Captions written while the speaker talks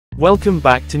Welcome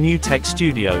back to New Tech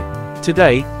Studio.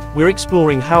 Today, we're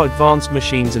exploring how advanced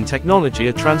machines and technology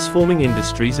are transforming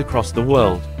industries across the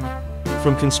world.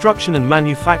 From construction and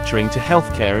manufacturing to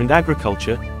healthcare and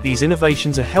agriculture, these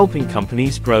innovations are helping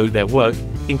companies grow their work,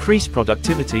 increase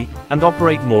productivity, and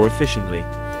operate more efficiently.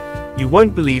 You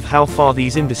won't believe how far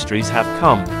these industries have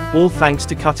come, all thanks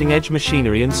to cutting-edge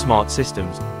machinery and smart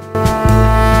systems.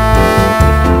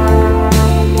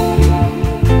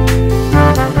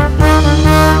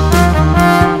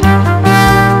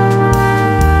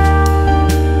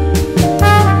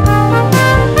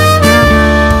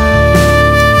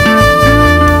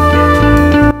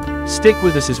 Stick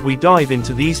with us as we dive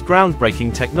into these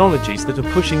groundbreaking technologies that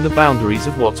are pushing the boundaries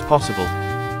of what's possible.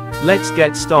 Let's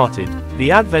get started. The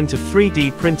advent of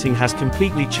 3D printing has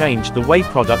completely changed the way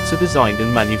products are designed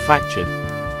and manufactured.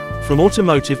 From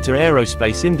automotive to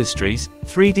aerospace industries,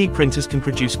 3D printers can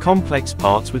produce complex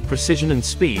parts with precision and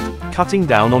speed, cutting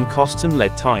down on costs and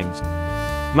lead times.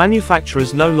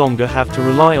 Manufacturers no longer have to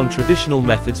rely on traditional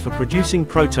methods for producing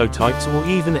prototypes or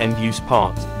even end-use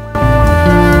parts.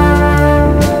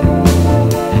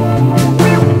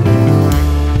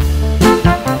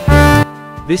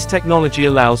 This technology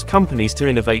allows companies to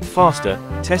innovate faster,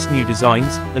 test new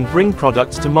designs, and bring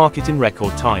products to market in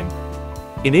record time.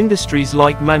 In industries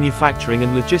like manufacturing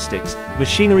and logistics,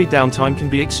 machinery downtime can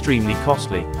be extremely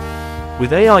costly.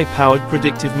 With AI-powered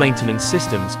predictive maintenance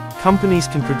systems, companies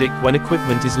can predict when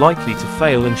equipment is likely to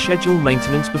fail and schedule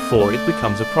maintenance before it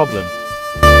becomes a problem.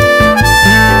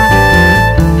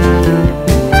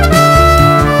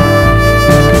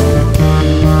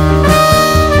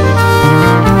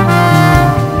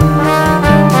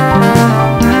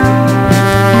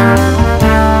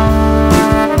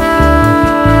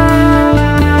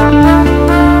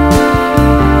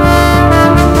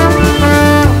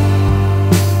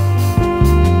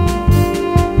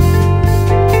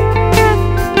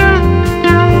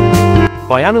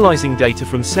 By analyzing data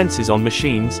from sensors on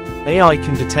machines, AI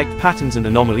can detect patterns and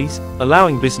anomalies,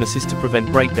 allowing businesses to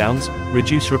prevent breakdowns,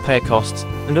 reduce repair costs,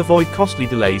 and avoid costly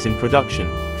delays in production.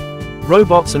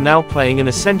 Robots are now playing an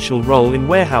essential role in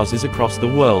warehouses across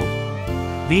the world.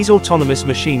 These autonomous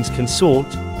machines can sort,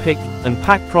 pick, and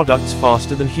pack products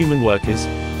faster than human workers,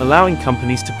 allowing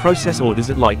companies to process orders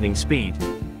at lightning speed.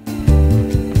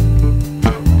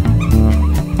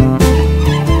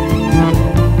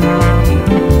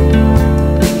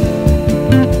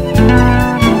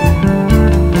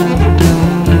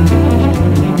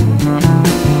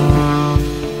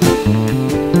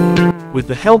 With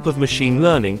the help of machine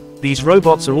learning, these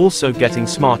robots are also getting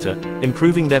smarter,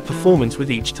 improving their performance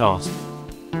with each task.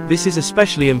 This is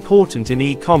especially important in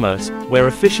e-commerce, where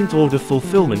efficient order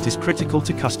fulfillment is critical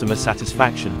to customer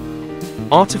satisfaction.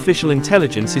 Artificial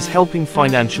intelligence is helping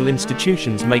financial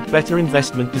institutions make better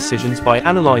investment decisions by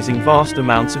analyzing vast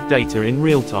amounts of data in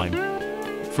real time.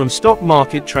 From stock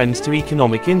market trends to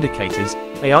economic indicators,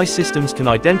 AI systems can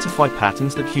identify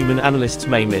patterns that human analysts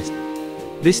may miss.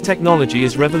 This technology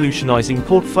is revolutionizing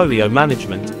portfolio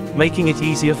management, making it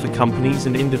easier for companies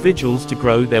and individuals to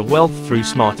grow their wealth through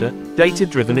smarter,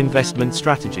 data-driven investment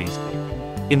strategies.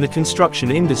 In the construction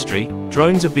industry,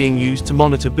 drones are being used to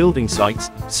monitor building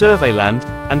sites, survey land,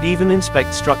 and even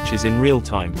inspect structures in real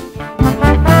time.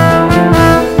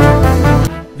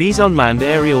 These unmanned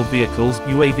aerial vehicles,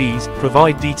 UAVs,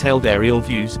 provide detailed aerial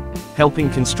views, helping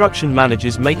construction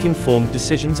managers make informed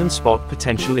decisions and spot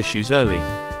potential issues early.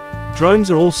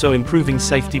 Drones are also improving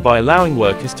safety by allowing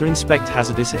workers to inspect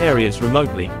hazardous areas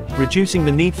remotely, reducing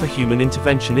the need for human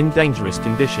intervention in dangerous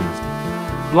conditions.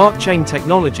 Blockchain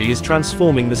technology is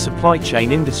transforming the supply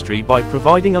chain industry by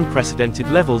providing unprecedented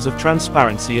levels of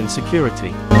transparency and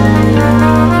security.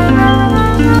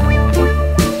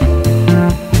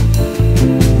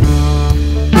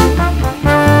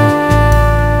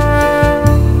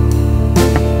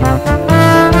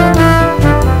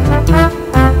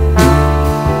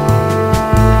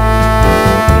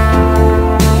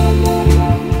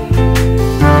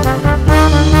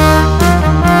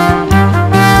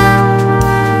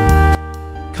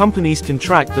 Companies can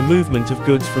track the movement of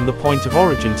goods from the point of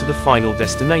origin to the final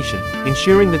destination,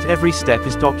 ensuring that every step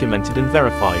is documented and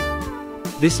verified.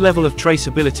 This level of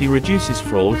traceability reduces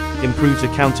fraud, improves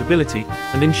accountability,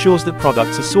 and ensures that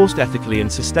products are sourced ethically and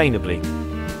sustainably.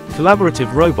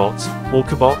 Collaborative robots, or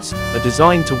cobots, are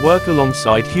designed to work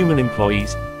alongside human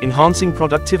employees, enhancing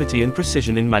productivity and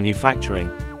precision in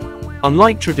manufacturing.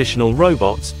 Unlike traditional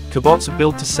robots, cobots are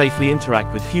built to safely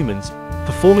interact with humans,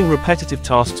 performing repetitive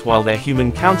tasks while their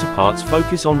human counterparts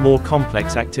focus on more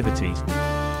complex activities.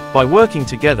 By working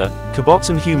together, cobots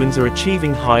and humans are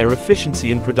achieving higher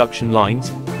efficiency in production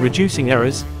lines, reducing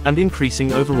errors, and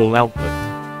increasing overall output.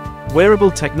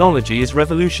 Wearable technology is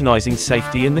revolutionizing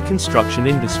safety in the construction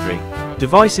industry.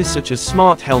 Devices such as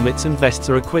smart helmets and vests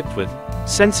are equipped with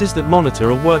sensors that monitor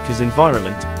a worker's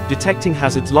environment, detecting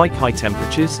hazards like high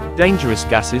temperatures, dangerous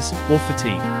gases, or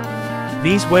fatigue.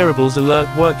 These wearables alert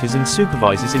workers and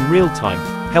supervisors in real time,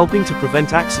 helping to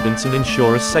prevent accidents and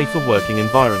ensure a safer working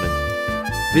environment.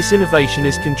 This innovation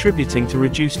is contributing to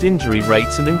reduced injury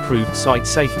rates and improved site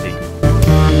safety.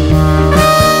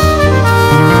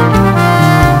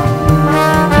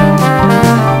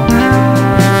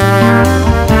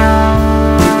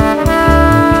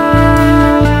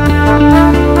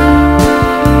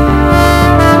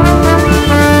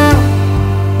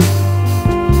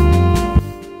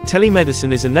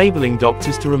 Telemedicine is enabling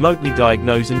doctors to remotely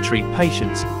diagnose and treat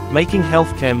patients, making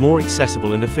healthcare more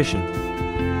accessible and efficient.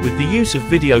 With the use of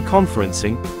video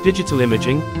conferencing, digital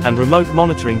imaging, and remote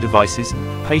monitoring devices,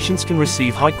 patients can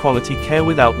receive high-quality care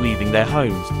without leaving their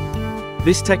homes.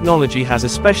 This technology has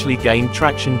especially gained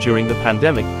traction during the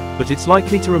pandemic, but it's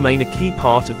likely to remain a key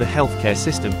part of the healthcare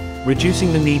system,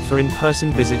 reducing the need for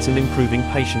in-person visits and improving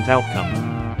patient outcomes.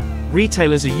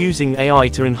 Retailers are using AI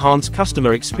to enhance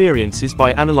customer experiences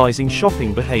by analyzing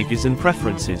shopping behaviors and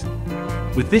preferences.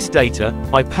 With this data,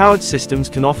 AI-powered systems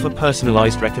can offer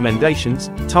personalized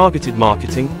recommendations, targeted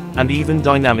marketing, and even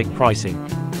dynamic pricing.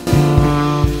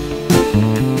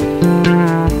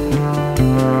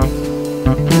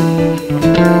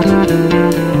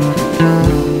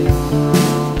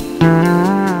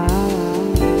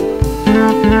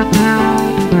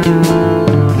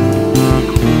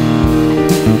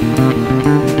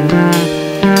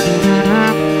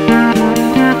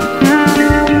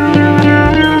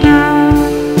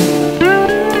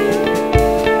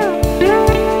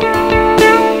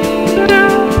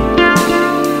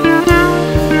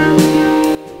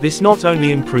 This not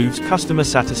only improves customer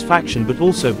satisfaction but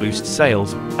also boosts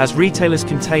sales, as retailers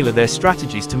can tailor their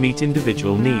strategies to meet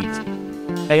individual needs.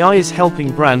 AI is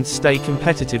helping brands stay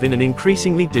competitive in an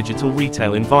increasingly digital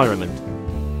retail environment.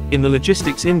 In the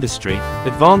logistics industry,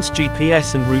 advanced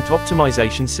GPS and route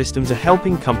optimization systems are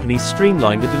helping companies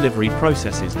streamline the delivery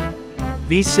processes.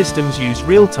 These systems use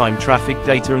real-time traffic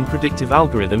data and predictive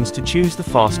algorithms to choose the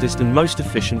fastest and most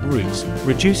efficient routes,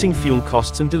 reducing fuel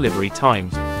costs and delivery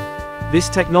times. This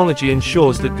technology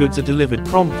ensures that goods are delivered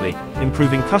promptly,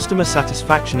 improving customer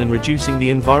satisfaction and reducing the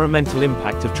environmental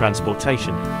impact of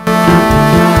transportation.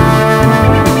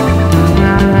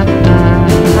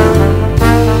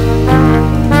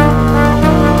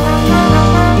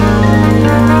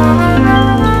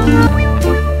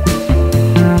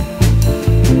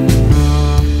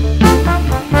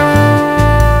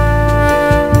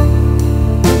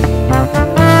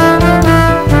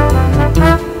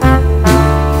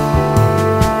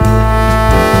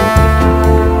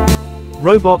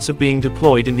 Robots are being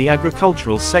deployed in the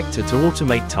agricultural sector to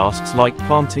automate tasks like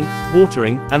planting,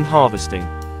 watering, and harvesting.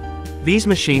 These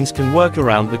machines can work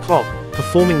around the clock,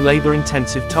 performing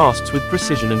labor-intensive tasks with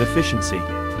precision and efficiency.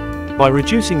 By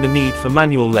reducing the need for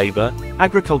manual labor,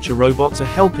 agriculture robots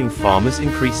are helping farmers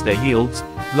increase their yields,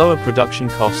 lower production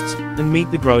costs, and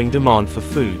meet the growing demand for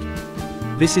food.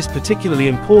 This is particularly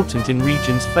important in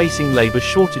regions facing labor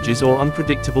shortages or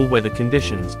unpredictable weather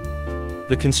conditions.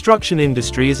 The construction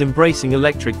industry is embracing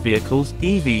electric vehicles,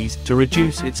 EVs, to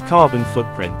reduce its carbon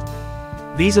footprint.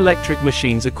 These electric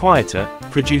machines are quieter,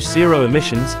 produce zero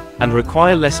emissions, and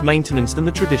require less maintenance than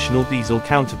the traditional diesel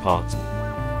counterparts.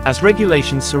 As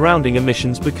regulations surrounding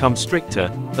emissions become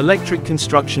stricter, electric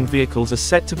construction vehicles are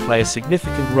set to play a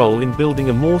significant role in building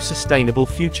a more sustainable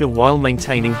future while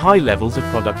maintaining high levels of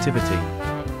productivity.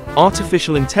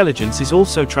 Artificial intelligence is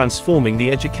also transforming the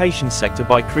education sector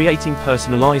by creating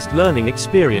personalized learning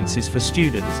experiences for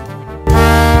students.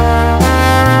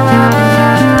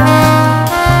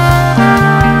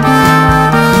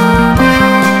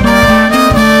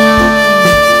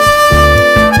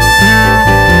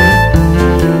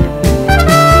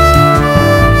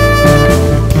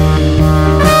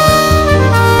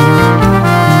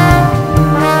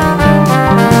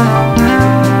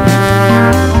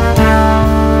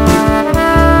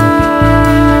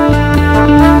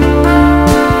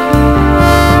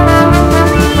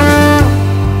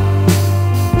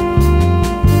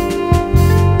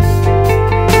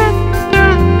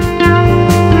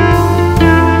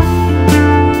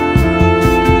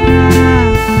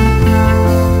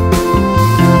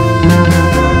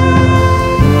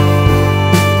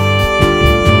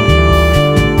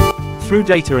 Through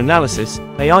data analysis,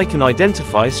 AI can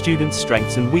identify a student's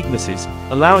strengths and weaknesses,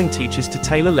 allowing teachers to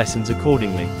tailor lessons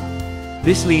accordingly.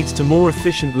 This leads to more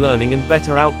efficient learning and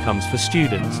better outcomes for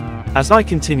students. As AI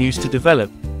continues to develop,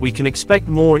 we can expect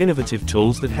more innovative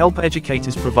tools that help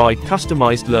educators provide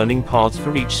customized learning paths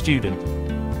for each student.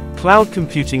 Cloud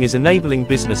computing is enabling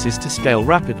businesses to scale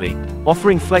rapidly,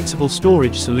 offering flexible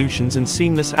storage solutions and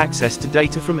seamless access to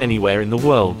data from anywhere in the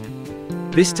world.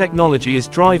 This technology is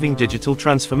driving digital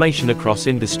transformation across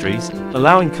industries,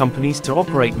 allowing companies to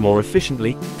operate more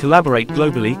efficiently, collaborate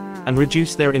globally, and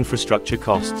reduce their infrastructure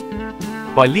costs.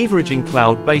 By leveraging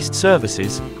cloud-based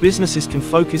services, businesses can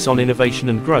focus on innovation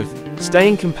and growth,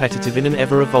 staying competitive in an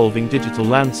ever-evolving digital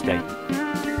landscape.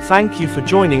 Thank you for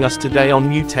joining us today on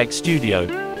New Tech Studio.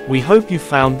 We hope you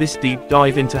found this deep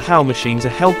dive into how machines are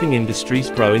helping industries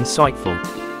grow insightful.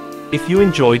 If you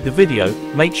enjoyed the video,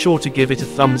 make sure to give it a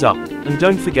thumbs up, and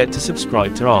don't forget to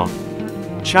subscribe to our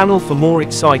channel for more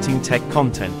exciting tech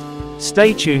content.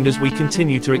 Stay tuned as we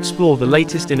continue to explore the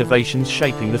latest innovations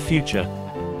shaping the future.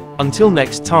 Until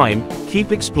next time,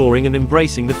 keep exploring and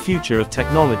embracing the future of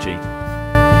technology.